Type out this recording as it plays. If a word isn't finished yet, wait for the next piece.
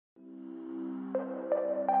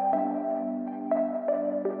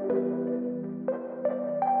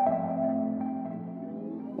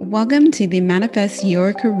Welcome to the Manifest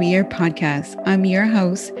Your Career podcast. I'm your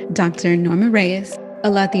host, Dr. Norma Reyes,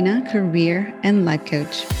 a Latina career and life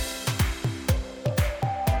coach.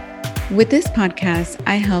 With this podcast,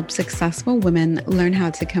 I help successful women learn how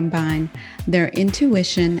to combine their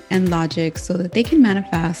intuition and logic so that they can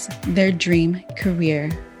manifest their dream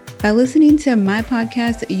career. By listening to my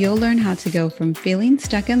podcast, you'll learn how to go from feeling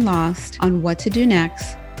stuck and lost on what to do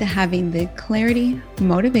next to having the clarity,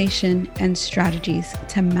 motivation, and strategies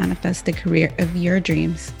to manifest the career of your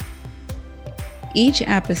dreams. Each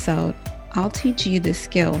episode, I'll teach you the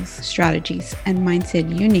skills, strategies, and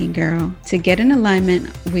mindset you need, girl, to get in alignment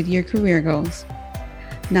with your career goals.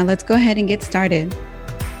 Now let's go ahead and get started.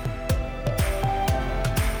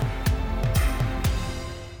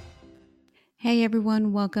 Hey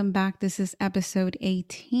everyone, welcome back. This is episode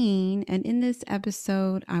 18, and in this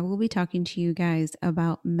episode, I will be talking to you guys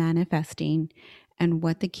about manifesting and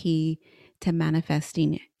what the key to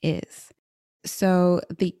manifesting is. So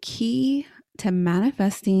the key to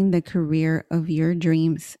manifesting the career of your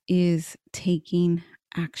dreams is taking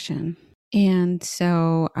action. And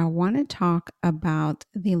so I want to talk about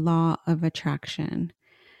the law of attraction,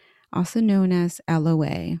 also known as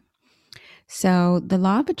LOA. So the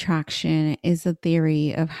law of attraction is a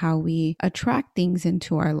theory of how we attract things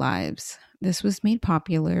into our lives. This was made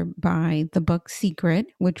popular by the book Secret,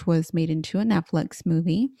 which was made into a Netflix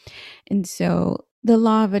movie. And so the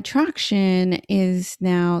law of attraction is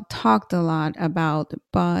now talked a lot about,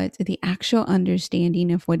 but the actual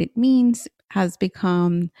understanding of what it means has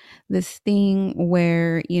become this thing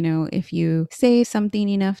where, if you say something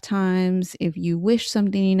enough times, if you wish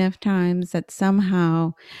something enough times, that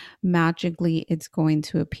somehow magically it's going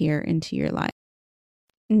to appear into your life.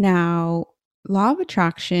 Now, law of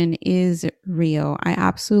attraction is real. I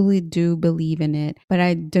absolutely do believe in it, but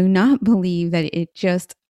I do not believe that it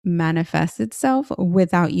just manifests itself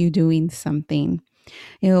without you doing something.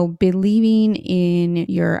 Believing in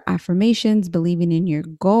your affirmations, believing in your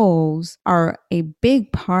goals are a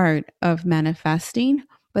big part of manifesting,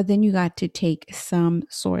 but then you got to take some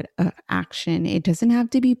sort of action. It doesn't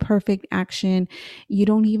have to be perfect action. You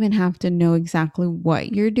don't even have to know exactly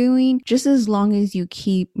what you're doing, just as long as you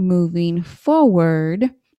keep moving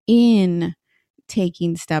forward in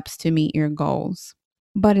taking steps to meet your goals.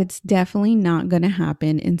 But it's definitely not going to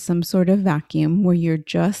happen in some sort of vacuum where you're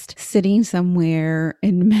just sitting somewhere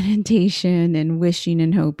in meditation and wishing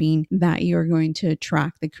and hoping that you're going to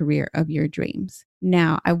attract the career of your dreams.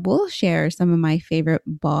 Now, I will share some of my favorite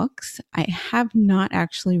books. I have not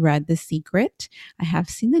actually read The Secret. I have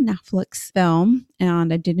seen the Netflix film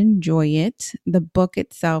and I did enjoy it. The book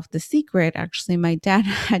itself, The Secret, actually, my dad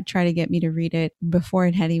had tried to get me to read it before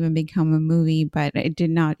it had even become a movie, but it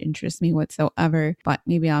did not interest me whatsoever. But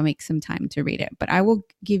maybe I'll make some time to read it. But I will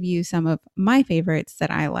give you some of my favorites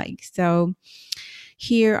that I like. So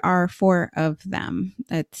here are 4 of them.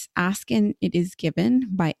 It's Ask and It Is Given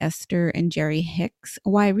by Esther and Jerry Hicks.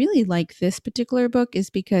 Why I really like this particular book is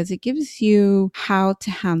because it gives you how to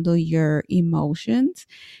handle your emotions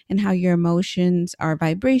and how your emotions are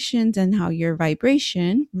vibrations and how your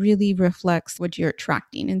vibration really reflects what you're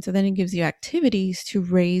attracting. And so then it gives you activities to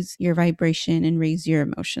raise your vibration and raise your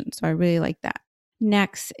emotions. So I really like that.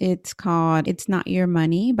 Next, it's called It's Not Your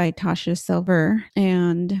Money by Tasha Silver.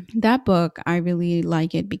 And that book, I really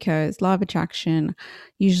like it because law of attraction,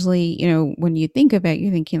 usually, when you think of it,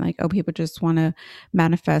 you're thinking like, oh, people just want to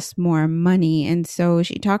manifest more money. And so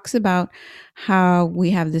she talks about how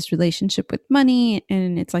we have this relationship with money,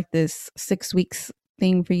 and it's like this 6 weeks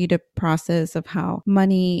thing for you to process of how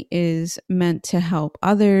money is meant to help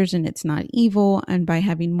others and it's not evil. And by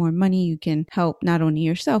having more money, you can help not only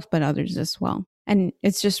yourself, but others as well. And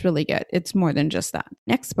it's just really good. It's more than just that.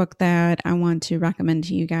 Next book that I want to recommend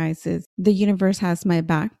to you guys is The Universe Has My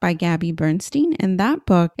Back by Gabby Bernstein. And that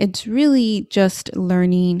book, it's really just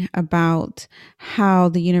learning about how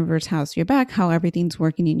the universe has your back, how everything's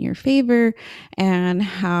working in your favor, and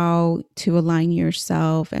how to align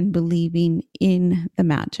yourself and believing in the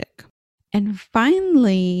magic. And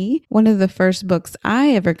finally, one of the first books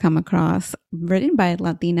I ever come across written by a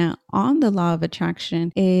Latina on the law of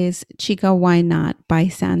attraction is Chica Why Not by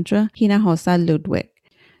Sandra Hinojosa Ludwig.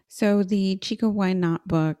 So the Chica Why Not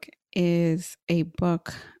book is a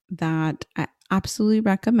book that absolutely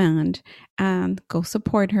recommend, and go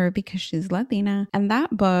support her because she's Latina. And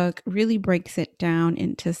that book really breaks it down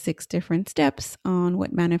into 6 different steps on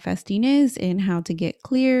what manifesting is and how to get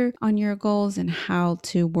clear on your goals and how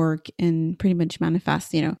to work and pretty much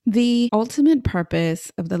manifest, the ultimate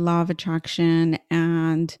purpose of the law of attraction.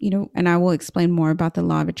 And, and I will explain more about the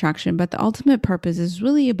law of attraction, but the ultimate purpose is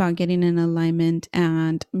really about getting in alignment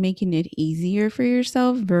and making it easier for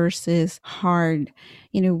yourself versus hard.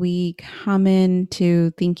 We come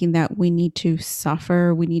into thinking that we need to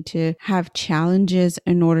suffer, we need to have challenges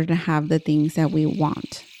in order to have the things that we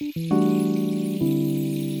want.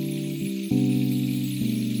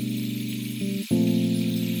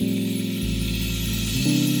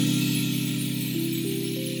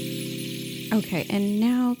 Okay, and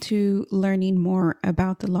now to learning more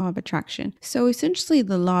about the law of attraction. So essentially,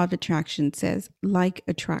 the law of attraction says like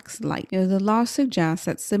attracts like. The law suggests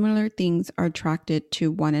that similar things are attracted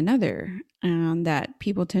to one another and that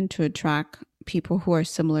people tend to attract people who are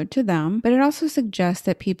similar to them, but it also suggests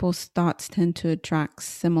that people's thoughts tend to attract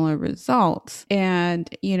similar results. And,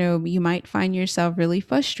 you might find yourself really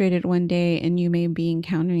frustrated one day and you may be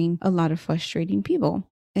encountering a lot of frustrating people.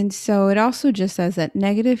 And so it also just says that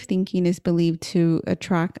negative thinking is believed to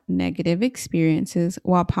attract negative experiences,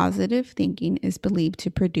 while positive thinking is believed to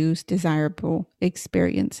produce desirable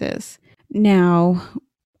experiences. Now,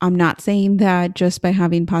 I'm not saying that just by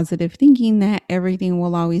having positive thinking that everything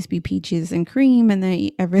will always be peaches and cream and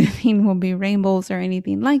that everything will be rainbows or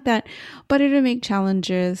anything like that, but it'll make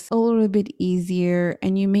challenges a little bit easier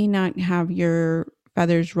and you may not have your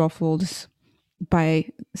feathers ruffled by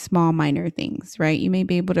small minor things, right? You may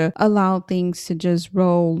be able to allow things to just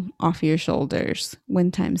roll off your shoulders when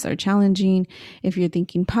times are challenging if you're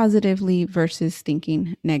thinking positively versus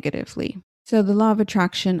thinking negatively. So the law of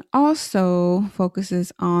attraction also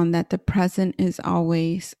focuses on that the present is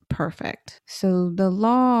always perfect. So the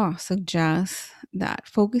law suggests that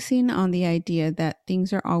focusing on the idea that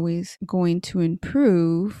things are always going to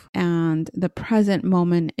improve and the present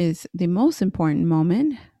moment is the most important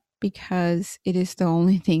moment, because it is the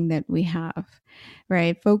only thing that we have,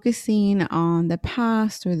 right? Focusing on the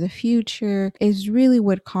past or the future is really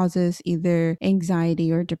what causes either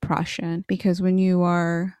anxiety or depression, because when you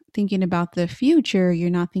are thinking about the future, you're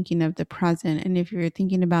not thinking of the present. And if you're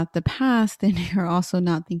thinking about the past, then you're also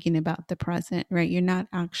not thinking about the present, right? You're not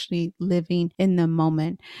actually living in the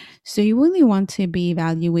moment. So you really want to be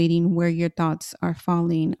evaluating where your thoughts are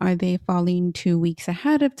falling. Are they falling 2 weeks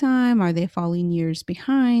ahead of time? Are they falling years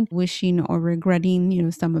behind, wishing or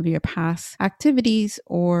regretting, some of your past activities?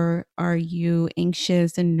 Or are you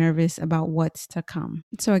anxious and nervous about what's to come?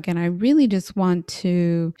 So again, I really just want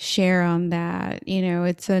to share on that.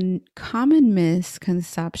 It's a common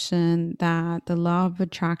misconception that the law of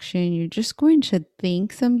attraction, you're just going to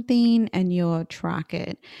think something and you'll attract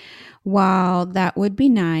it. While that would be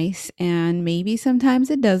nice, and maybe sometimes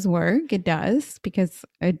it does work, it does, because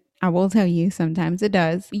I will tell you, sometimes it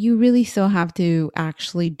does. You really still have to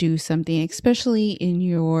actually do something, especially in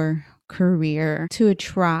your career, to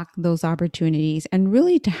attract those opportunities and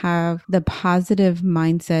really to have the positive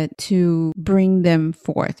mindset to bring them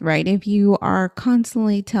forth, right? If you are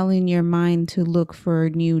constantly telling your mind to look for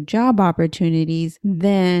new job opportunities,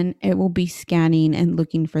 then it will be scanning and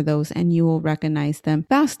looking for those and you will recognize them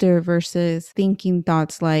faster versus thinking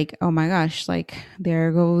thoughts like, oh my gosh, like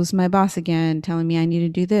there goes my boss again telling me I need to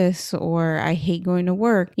do this, or I hate going to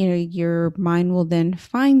work. Your mind will then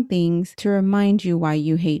find things to remind you why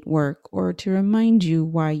you hate work, or to remind you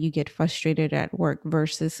why you get frustrated at work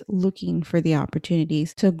versus looking for the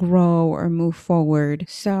opportunities to grow or move forward.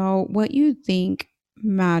 So what you think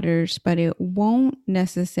matters, but it won't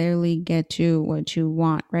necessarily get you what you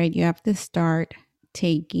want, right? You have to start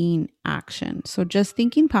taking action. So just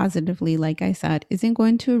thinking positively, like I said, isn't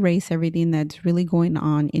going to erase everything that's really going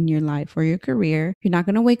on in your life or your career. You're not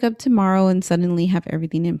going to wake up tomorrow and suddenly have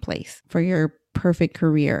everything in place for your perfect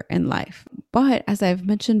career and life. But as I've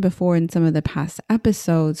mentioned before in some of the past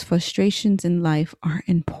episodes, frustrations in life are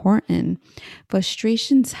important.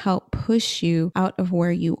 Frustrations help push you out of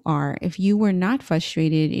where you are. If you were not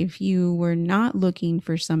frustrated, if you were not looking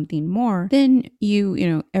for something more, then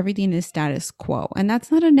everything is status quo. And that's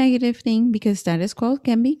not a negative thing, because status quo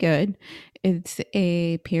can be good. It's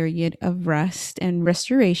a period of rest and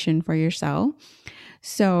restoration for yourself.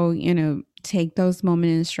 So, take those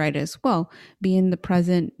moments in stride as well. Be in the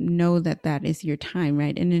present, know that that is your time,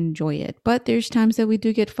 right? And enjoy it. But there's times that we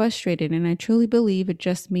do get frustrated. And I truly believe it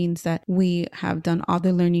just means that we have done all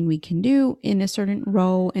the learning we can do in a certain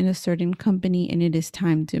role, in a certain company, and it is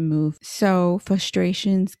time to move. So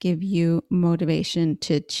frustrations give you motivation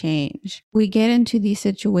to change. We get into these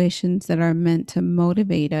situations that are meant to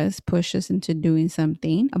motivate us, push us into doing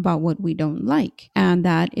something about what we don't like. And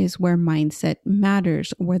that is where mindset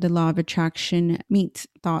matters, where the law of attraction meets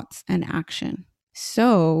thoughts and action.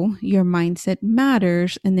 So your mindset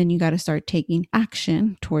matters, and then you got to start taking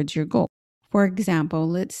action towards your goal. For example,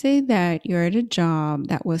 let's say that you're at a job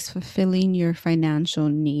that was fulfilling your financial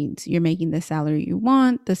needs. You're making the salary you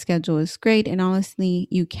want, the schedule is great, and honestly,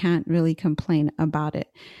 you can't really complain about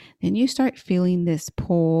it. Then you start feeling this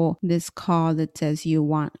pull, this call that says you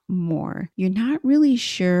want more. You're not really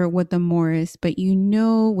sure what the more is, but you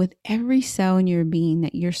know with every cell in your being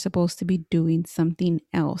that you're supposed to be doing something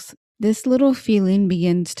else. This little feeling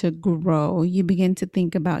begins to grow. You begin to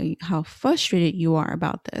think about how frustrated you are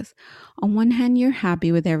about this. On one hand, you're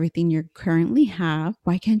happy with everything you currently have.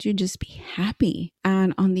 Why can't you just be happy?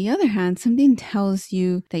 And on the other hand, something tells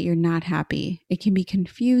you that you're not happy. It can be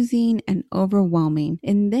confusing and overwhelming.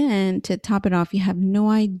 And then to top it off, you have no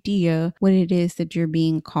idea what it is that you're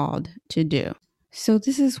being called to do. So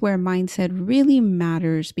this is where mindset really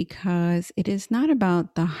matters, because it is not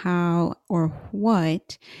about the how or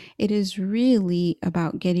what. It is really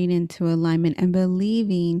about getting into alignment and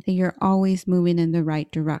believing that you're always moving in the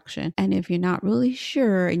right direction. And if you're not really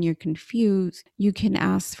sure and you're confused, you can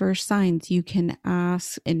ask for signs. You can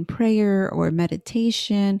ask in prayer or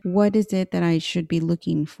meditation, what is it that I should be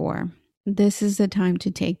looking for? This is the time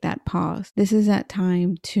to take that pause. This is that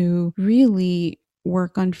time to really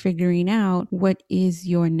work on figuring out what is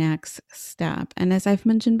your next step. And as I've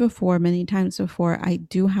mentioned before, many times before, I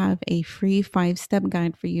do have a free 5-step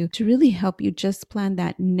guide for you to really help you just plan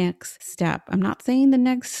that next step. I'm not saying the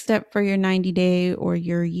next step for your 90-day or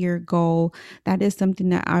your year goal. That is something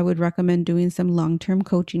that I would recommend doing some long-term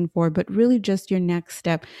coaching for, but really just your next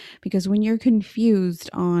step. Because when you're confused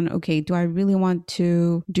on, okay, do I really want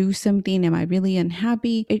to do something? Am I really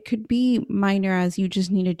unhappy? It could be minor as you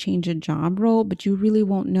just need to change a job role, but you really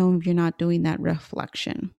won't know if you're not doing that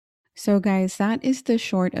reflection. So guys, that is the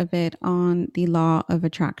short of it on the law of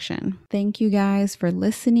attraction. Thank you guys for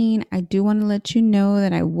listening. I do want to let you know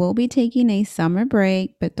that I will be taking a summer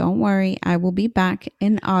break, but don't worry, I will be back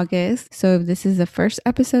in August. So if this is the first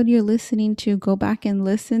episode you're listening to, go back and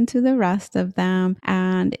listen to the rest of them.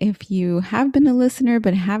 And if you have been a listener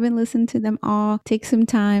but haven't listened to them all, take some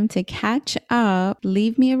time to catch up.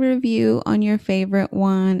 Leave me a review on your favorite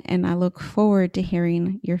one, and I look forward to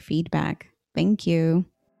hearing your feedback. Thank you.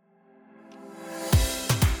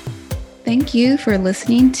 Thank you for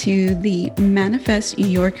listening to the Manifest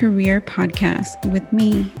Your Career podcast with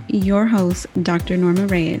me, your host, Dr. Norma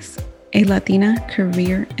Reyes, a Latina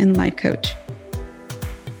career and life coach.